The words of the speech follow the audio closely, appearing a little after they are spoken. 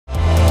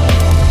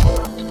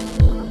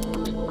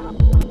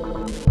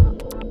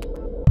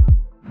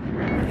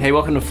Hey,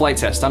 welcome to Flight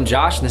Test. I'm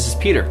Josh and this is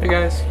Peter. Hey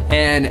guys.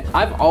 And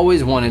I've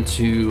always wanted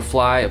to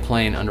fly a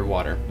plane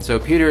underwater. So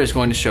Peter is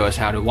going to show us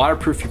how to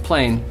waterproof your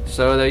plane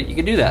so that you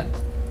can do that.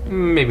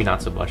 Maybe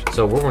not so much.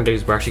 So what we're gonna do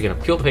is we're actually gonna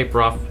peel the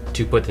paper off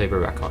to put the paper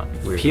back on.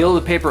 Peel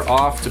the paper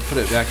off to put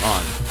it back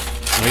on.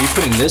 Are you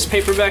putting this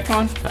paper back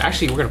on?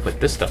 Actually, we're gonna put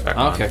this stuff back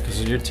on. Okay,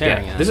 because you're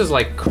tearing it. This is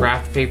like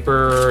craft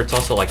paper. It's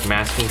also like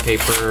masking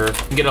paper. You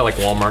can get it at like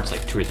Walmart. It's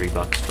like $2 or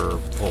 $3 for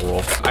a whole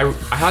roll. I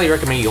highly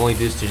recommend you only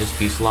do this to just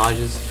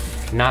fuselages,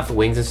 not the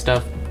wings and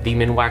stuff. The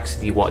Minwax,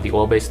 the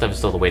oil-based stuff is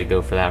still the way to go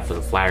for that. For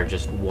the flat or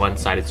just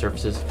one-sided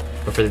surfaces.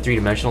 But for the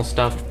three-dimensional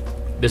stuff,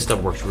 this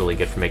stuff works really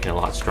good for making it a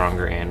lot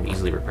stronger and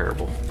easily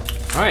repairable.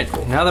 All right,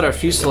 now that our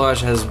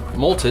fuselage has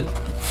molted,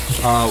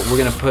 we're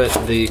gonna put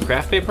the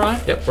craft paper on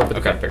it? Yep, we're putting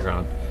the craft paper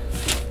on.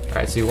 All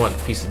right, so you want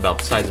pieces about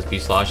the size of the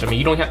fuselage. I mean,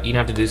 you don't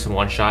have to do this in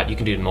one shot. You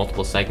can do it in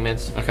multiple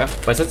segments. Okay.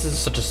 But since this is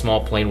such a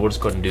small plane, we'll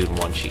just go ahead and do it in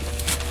one sheet.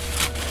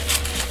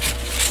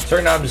 So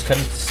right now I'm just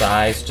cutting to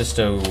size just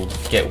to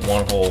get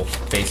one whole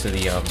face of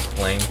the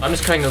plane. I'm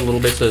just cutting a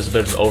little bit so there's a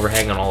bit of an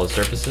overhang on all the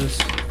surfaces.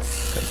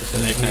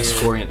 And they can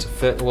scoring it to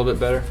fit a little bit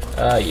better?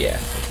 Yeah.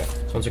 Okay.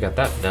 So once we got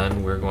that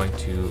done, we're going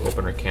to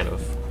open our can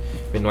of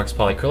Minwax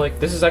Polycrylic.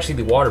 This is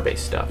actually the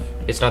water-based stuff.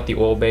 It's not the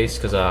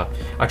oil-based because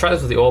I tried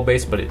this with the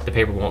oil-based, but the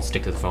paper won't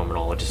stick to the foam at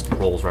all. It just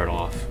rolls right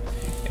off.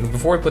 And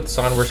before we put this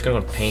on, we're just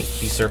going to paint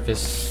the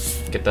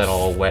surface, get that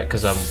all wet,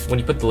 because when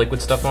you put the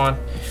liquid stuff on,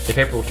 the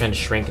paper will tend to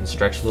shrink and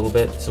stretch a little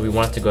bit. So we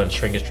want it to go and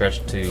shrink and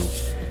stretch to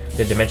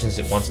the dimensions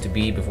it wants to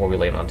be before we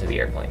lay it onto the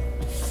airplane.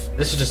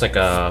 This is just like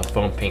a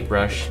foam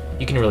paintbrush.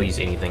 You can really use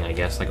anything, I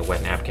guess, like a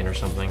wet napkin or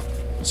something.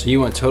 So you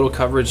want total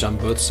coverage on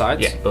both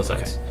sides? Yeah, both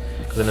sides.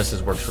 Because then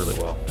this works really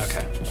well.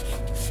 Okay.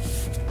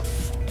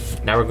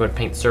 Now we're going to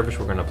paint the surface.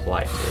 We're going to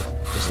apply it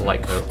to just a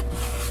light coat.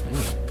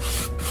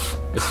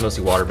 It's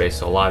mostly water-based,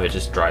 so a lot of it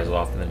just dries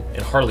off, and then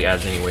it hardly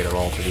adds any weight at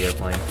all to the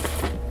airplane.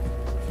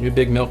 You a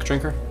big milk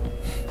drinker?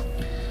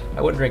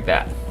 I wouldn't drink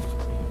that.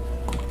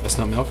 That's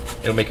not milk?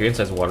 It'll make your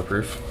insides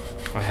waterproof.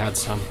 I had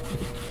some.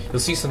 You'll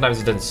see sometimes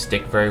it doesn't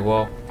stick very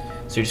well,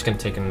 so you're just going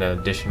to take an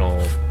additional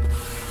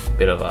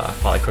bit of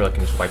polycrylic and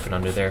just wipe it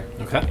under there.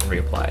 Okay. And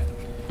reapply it.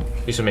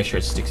 Just to make sure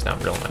it sticks down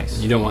real nice.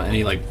 You don't want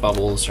any like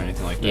bubbles or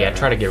anything like that? Yeah, right?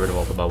 Try to get rid of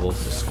all the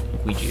bubbles. Just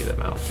squeegee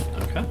them out.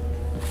 Okay.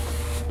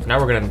 Now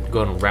we're going to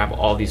go and wrap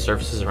all these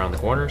surfaces around the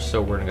corners,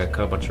 so we're going to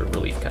cut a bunch of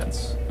relief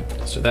cuts.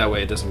 So that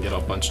way it doesn't get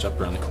all bunched up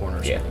around the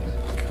corners. Yeah.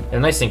 Okay. And the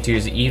nice thing too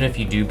is that even if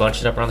you do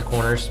bunch it up around the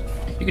corners,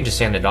 you can just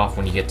sand it off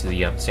when you get to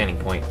the sanding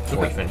point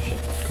before you finish it.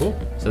 Cool.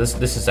 So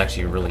this is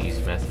actually a really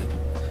easy method.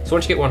 So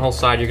once you get one whole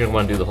side, you're going to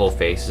want to do the whole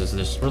face.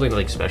 There's really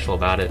nothing special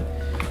about it.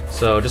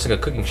 So just like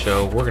a cooking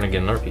show, we're going to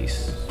get another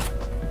piece.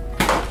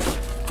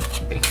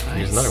 Nice.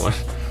 Here's another one.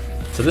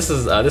 So this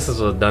is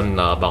done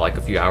about like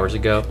a few hours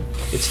ago.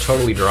 It's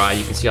totally dry.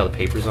 You can see how the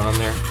paper's on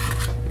there.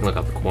 You can look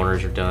how the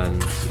corners are done.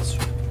 It's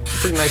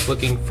pretty nice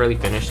looking, fairly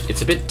finished.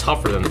 It's a bit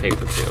tougher than the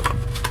paper too.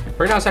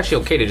 Right now it's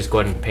actually okay to just go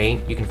ahead and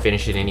paint. You can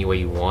finish it any way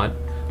you want.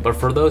 But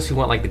for those who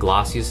want like the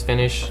glossiest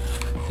finish,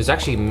 there's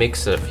actually a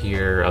mix of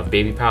here of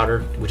baby powder,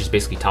 which is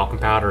basically talcum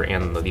powder,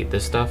 and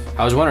this stuff.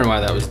 I was wondering why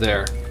that was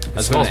there. I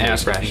was going to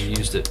ask if you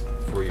used it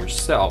for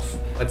yourself.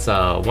 It's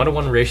a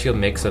 1-to-1 ratio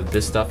mix of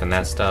this stuff and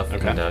that stuff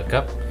in a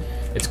cup.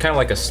 It's kind of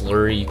like a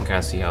slurry. You can kind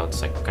of see how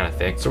it's like kind of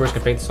thick. So we're just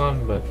gonna paint this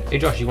on. But hey,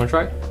 Josh, you want to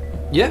try it?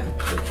 Yeah.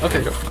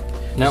 Okay.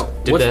 Now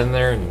dip that in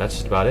there, and that's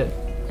just about it.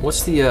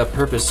 What's the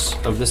purpose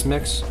of this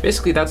mix?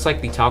 Basically, that's like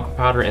the talcum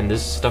powder and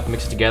this stuff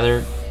mixed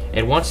together.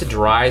 And once it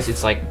dries,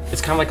 it's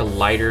kind of like a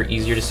lighter,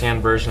 easier to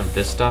sand version of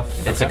this stuff.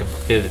 And it's like a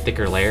bit of a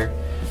thicker layer.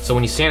 So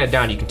when you sand it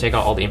down, you can take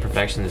out all the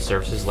imperfections in the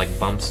surfaces, like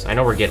bumps. I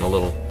know we're getting a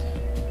little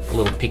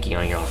picky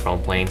on your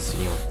off-road planes.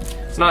 You know,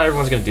 it's not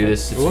everyone's gonna do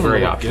this. It's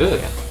very optional.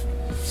 Good. Yeah.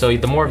 So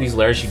the more of these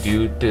layers you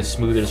do, the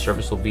smoother the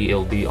surface will be.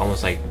 It'll be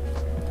almost like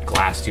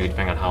glass too,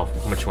 depending on how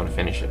much you want to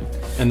finish it.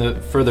 And the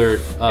further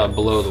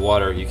below the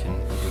water, you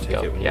can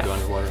take it when you go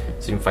underwater.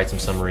 So you can fight some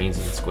submarines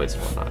and squids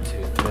and whatnot.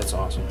 Dude, that's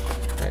awesome.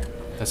 All right.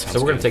 So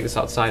we're gonna take this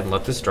outside and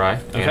let this dry,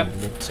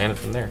 and we'll sand it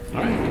from there.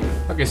 All right.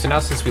 Okay. So now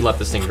since we let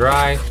this thing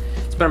dry,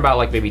 it's been about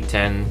like maybe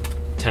 10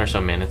 or so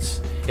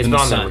minutes. It's been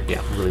on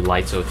the really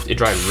light, so it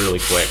dried really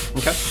quick.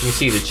 Okay. You can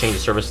see the change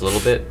of surface a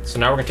little bit. So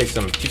now we're gonna take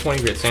some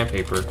 220 grit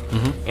sandpaper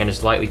and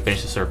just lightly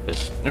finish the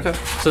surface. Okay.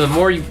 So the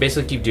more you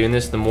basically keep doing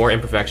this, the more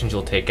imperfections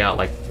you'll take out,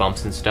 like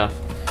bumps and stuff.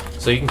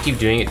 So you can keep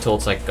doing it until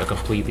it's like a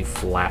completely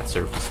flat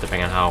surface,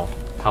 depending on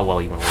how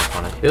well you want to work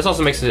on it. This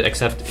also makes it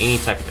accept any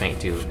type of paint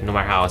too, no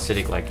matter how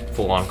acidic, like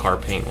full-on car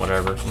paint,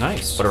 whatever.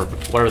 Nice. Whatever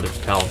the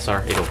propellants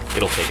are, it'll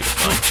take it. It's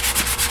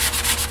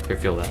fine. Here,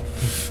 feel that.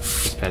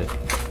 Just pet it.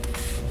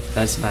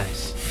 That's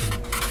nice.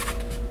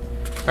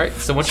 All right,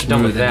 so once you're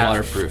done with that,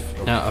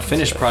 waterproof. Now, a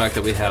finished product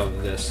that we have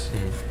of this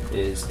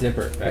is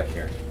Dipper back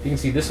here. You can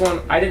see this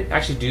one. I didn't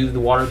actually do the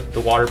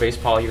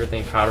water-based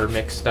polyurethane powder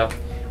mix stuff.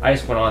 I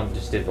just went on and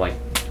just did like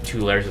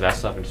 2 layers of that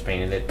stuff and just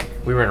painted it.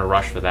 We were in a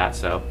rush for that,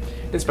 so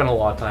didn't spend a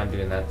lot of time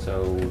doing that.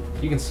 So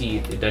you can see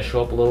it does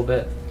show up a little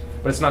bit,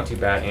 but it's not too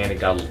bad, and it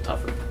got a little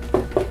tougher.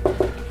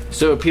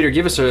 So Peter,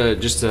 give us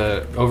just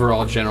a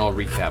overall general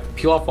recap.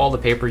 Peel off all the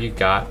paper you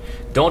got.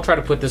 Don't try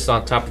to put this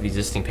on top of the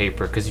existing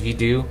paper, because if you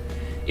do,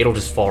 it'll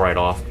just fall right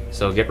off.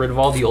 So get rid of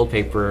all the old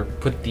paper,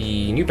 put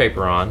the new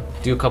paper on,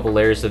 do a couple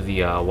layers of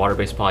the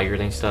water-based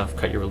polyurethane stuff,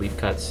 cut your relief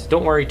cuts.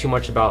 Don't worry too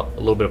much about a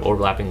little bit of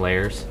overlapping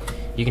layers.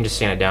 You can just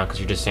sand it down because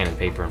you're just sanding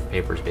paper, and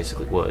paper is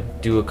basically wood.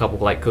 Do a couple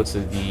light coats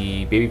of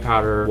the baby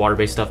powder,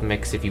 water-based stuff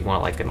mix if you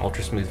want like an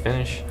ultra smooth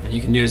finish. And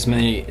you can do as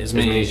many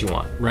as you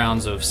want.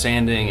 Rounds of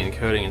sanding and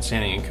coating and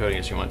sanding and coating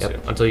as you want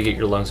to. Until you get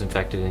your lungs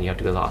infected and you have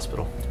to go to the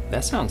hospital.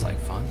 That sounds like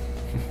fun.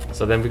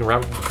 So then we can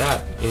wrap up with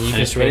that. And you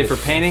just ready for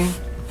painting?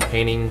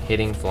 Painting,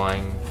 hitting,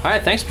 flying. All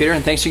right, thanks Peter,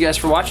 and thanks you guys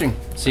for watching.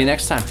 See you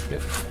next time.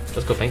 Yep.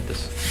 Let's go paint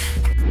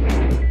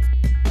this.